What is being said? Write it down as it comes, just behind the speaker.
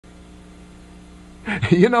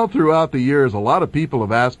You know, throughout the years, a lot of people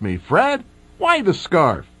have asked me, Fred, why the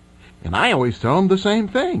scarf? And I always tell them the same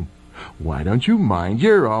thing. Why don't you mind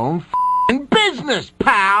your own f***ing business,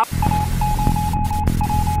 pal?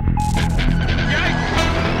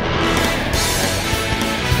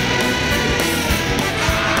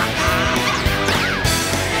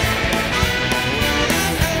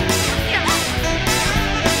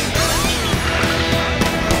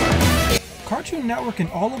 Cartoon Network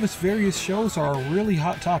and all of its various shows are a really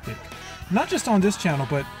hot topic. Not just on this channel,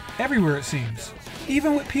 but everywhere it seems.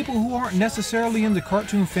 Even with people who aren't necessarily in the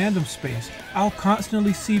cartoon fandom space, I'll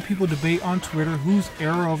constantly see people debate on Twitter whose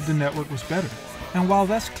era of the network was better. And while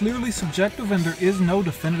that's clearly subjective and there is no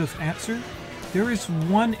definitive answer, there is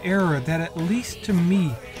one era that at least to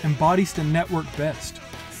me embodies the network best.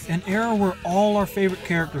 An era where all our favorite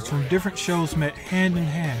characters from different shows met hand in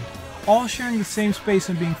hand, all sharing the same space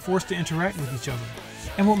and being forced to interact with each other.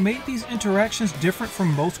 And what made these interactions different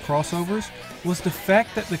from most crossovers was the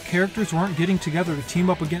fact that the characters weren't getting together to team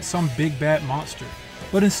up against some big bad monster,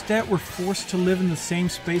 but instead were forced to live in the same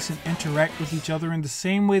space and interact with each other in the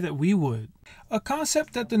same way that we would. A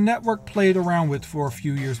concept that the network played around with for a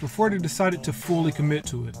few years before they decided to fully commit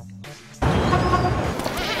to it. Huckleberry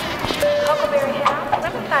House,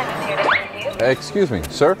 let me find you here to interview. Excuse me,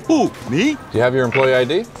 sir? Who, me? Do you have your employee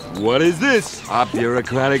ID? What is this? A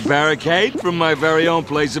bureaucratic barricade from my very own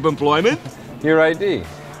place of employment? Your ID.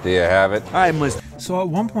 Do you have it? I must... So at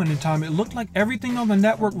one point in time, it looked like everything on the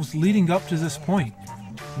network was leading up to this point.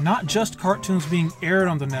 Not just cartoons being aired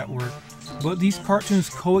on the network, but these cartoons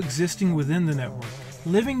coexisting within the network,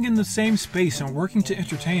 living in the same space and working to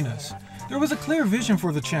entertain us. There was a clear vision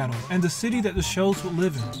for the channel and the city that the shows would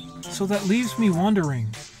live in. So that leaves me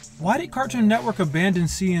wondering, why did Cartoon Network abandon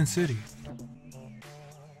CN City?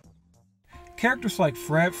 Characters like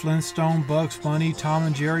Fred Flintstone, Bugs Bunny, Tom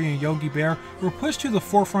and Jerry, and Yogi Bear were pushed to the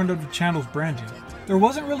forefront of the channel's branding. There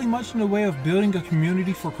wasn't really much in the way of building a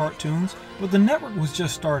community for cartoons, but the network was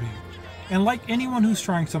just starting. And like anyone who's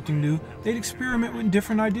trying something new, they'd experiment with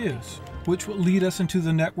different ideas, which would lead us into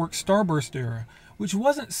the network's Starburst era, which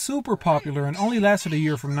wasn't super popular and only lasted a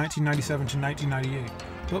year from 1997 to 1998,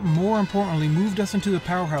 but more importantly moved us into the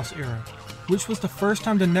Powerhouse era, which was the first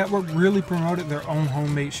time the network really promoted their own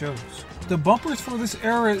homemade shows. The bumpers for this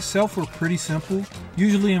era itself were pretty simple,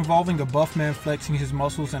 usually involving a buff man flexing his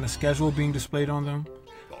muscles and a schedule being displayed on them.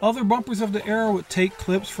 Other bumpers of the era would take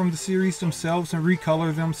clips from the series themselves and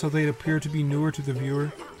recolor them so they'd appear to be newer to the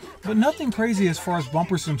viewer. But nothing crazy as far as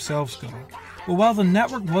bumpers themselves go. But while the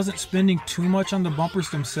network wasn't spending too much on the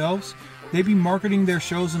bumpers themselves, they'd be marketing their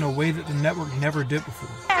shows in a way that the network never did before.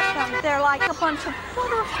 They're like a bunch of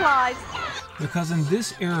butterflies. Because in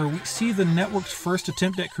this era, we see the network's first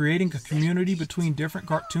attempt at creating a community between different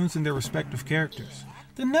cartoons and their respective characters.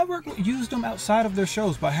 The network used them outside of their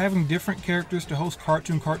shows by having different characters to host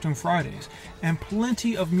Cartoon Fridays, and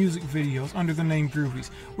plenty of music videos under the name Groovies,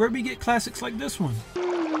 where we get classics like this one.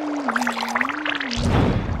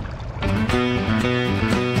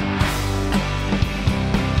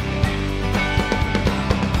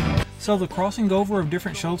 So the crossing over of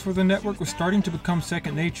different shows for the network was starting to become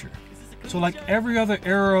second nature. So like every other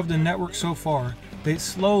era of the network so far, they'd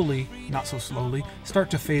slowly, not so slowly,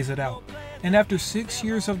 start to phase it out. And after 6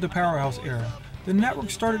 years of the Powerhouse era, the network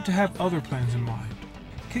started to have other plans in mind.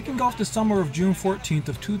 Kicking off the summer of June 14th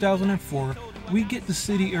of 2004, we get the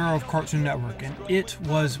City era of Cartoon Network, and it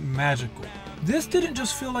was magical. This didn't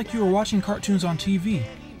just feel like you were watching cartoons on TV,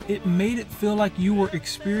 it made it feel like you were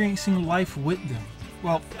experiencing life with them.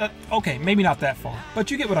 Well, okay, maybe not that far, but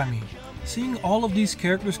you get what I mean. Seeing all of these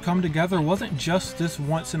characters come together wasn't just this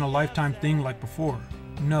once-in-a-lifetime thing like before.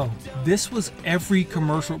 No, this was every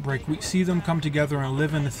commercial break we'd see them come together and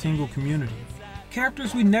live in a single community.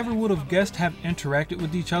 Characters we never would have guessed have interacted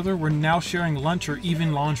with each other were now sharing lunch or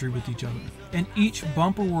even laundry with each other. And each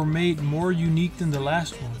bumper were made more unique than the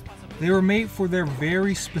last one. They were made for their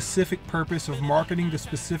very specific purpose of marketing the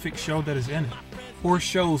specific show that is in it, or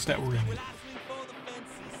shows that were in it.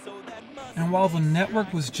 And while the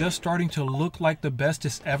network was just starting to look like the best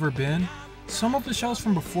it's ever been, some of the shows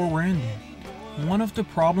from before were ending. One of the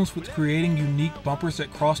problems with creating unique bumpers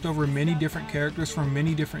that crossed over many different characters from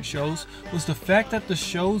many different shows was the fact that the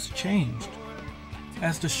shows changed.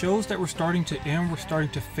 As the shows that were starting to end were starting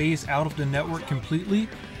to phase out of the network completely,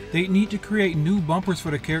 they'd need to create new bumpers for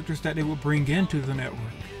the characters that they would bring into the network,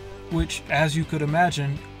 which, as you could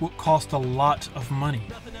imagine, would cost a lot of money,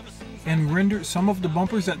 and rendered some of the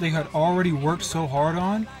bumpers that they had already worked so hard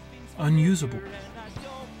on unusable.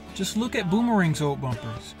 Just look at Boomerang's old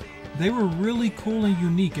bumpers. They were really cool and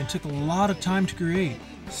unique and took a lot of time to create,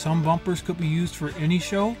 Some bumpers could be used for any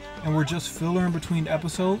show and were just filler in between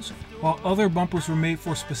episodes, while other bumpers were made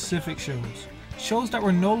for specific shows that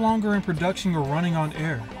were no longer in production or running on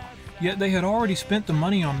air. Yet they had already spent the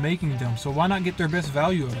money on making them, so why not get their best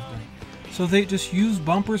value out of them? So they just used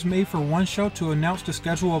bumpers made for one show to announce the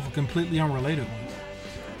schedule of a completely unrelated one.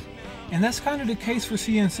 And that's kind of the case for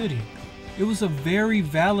CN City. It was a very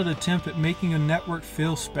valid attempt at making a network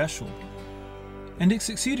feel special. And it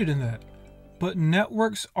succeeded in that. But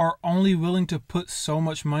networks are only willing to put so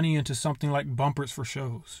much money into something like bumpers for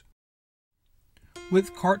shows.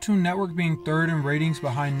 With Cartoon Network being third in ratings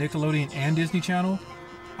behind Nickelodeon and Disney Channel,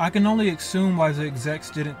 I can only assume why the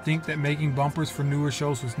execs didn't think that making bumpers for newer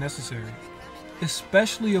shows was necessary,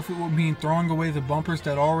 especially if it would mean throwing away the bumpers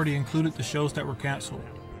that already included the shows that were canceled.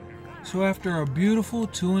 So after a beautiful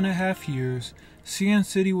 2.5 years, CN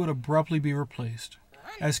City would abruptly be replaced,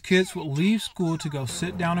 as kids would leave school to go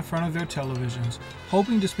sit down in front of their televisions,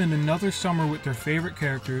 hoping to spend another summer with their favorite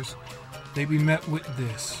characters. They'd be met with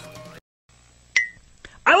this.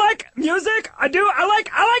 I like music. I do. I like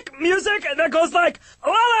music that goes like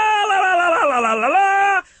la la la la la la la la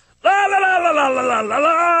la la la la la la la la la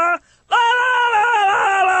la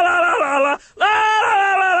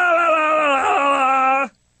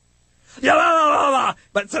yeah, la la la la.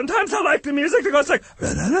 But sometimes I like the music that goes like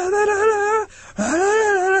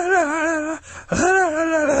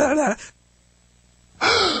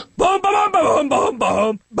boom, boom, boom, boom,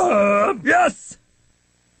 boom, boom. Yes.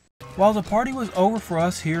 While the party was over for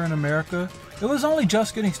us here in America, it was only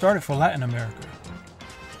just getting started for Latin America.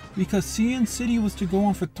 Because CN City was to go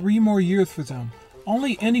on for 3 more years for them,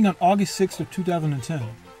 only ending on August 6th of 2010.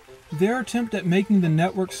 Their attempt at making the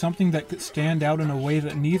network something that could stand out in a way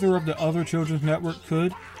that neither of the other children's network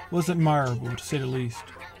could was admirable, to say the least.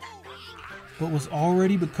 But was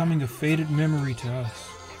already becoming a faded memory to us.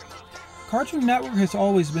 Cartoon Network has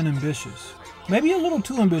always been ambitious, maybe a little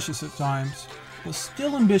too ambitious at times, but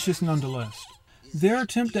still ambitious nonetheless. Their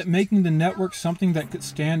attempt at making the network something that could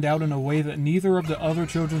stand out in a way that neither of the other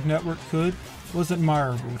children's network could was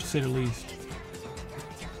admirable, to say the least.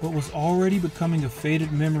 But was already becoming a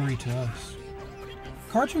faded memory to us.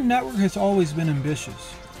 Cartoon Network has always been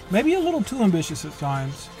ambitious, maybe a little too ambitious at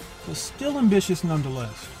times, but still ambitious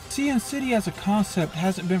nonetheless. CN City as a concept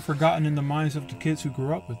hasn't been forgotten in the minds of the kids who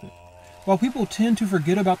grew up with it. While people tend to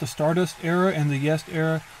forget about the Stardust era and the Yes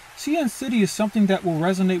era, CN City is something that will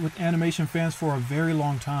resonate with animation fans for a very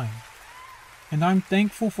long time. And I'm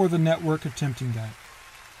thankful for the network attempting that.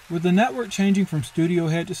 With the network changing from studio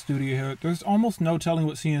head to studio head, there's almost no telling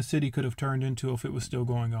what CN City could have turned into if it was still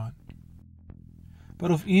going on.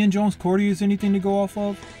 But if Ian Jones Cordy is anything to go off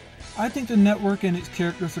of, I think the network and its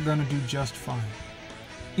characters are going to do just fine.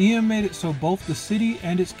 Ian made it so both the city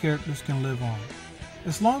and its characters can live on,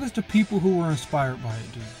 as long as the people who were inspired by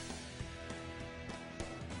it do.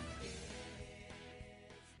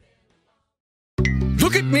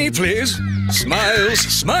 Look at me, please. Smiles,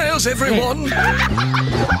 smiles, everyone.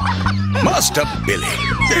 Master Billy.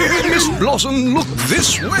 Miss Blossom, look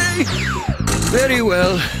this way. Very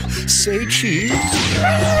well. Say cheese.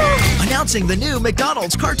 Announcing the new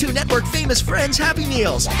McDonald's Cartoon Network Famous Friends Happy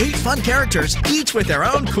Meals. 8 fun characters, each with their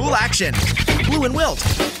own cool action. Blue and Wilt,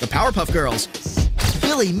 the Powerpuff Girls,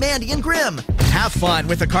 Billy, Mandy, and Grimm. Have fun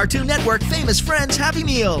with the Cartoon Network Famous Friends Happy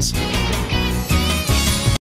Meals.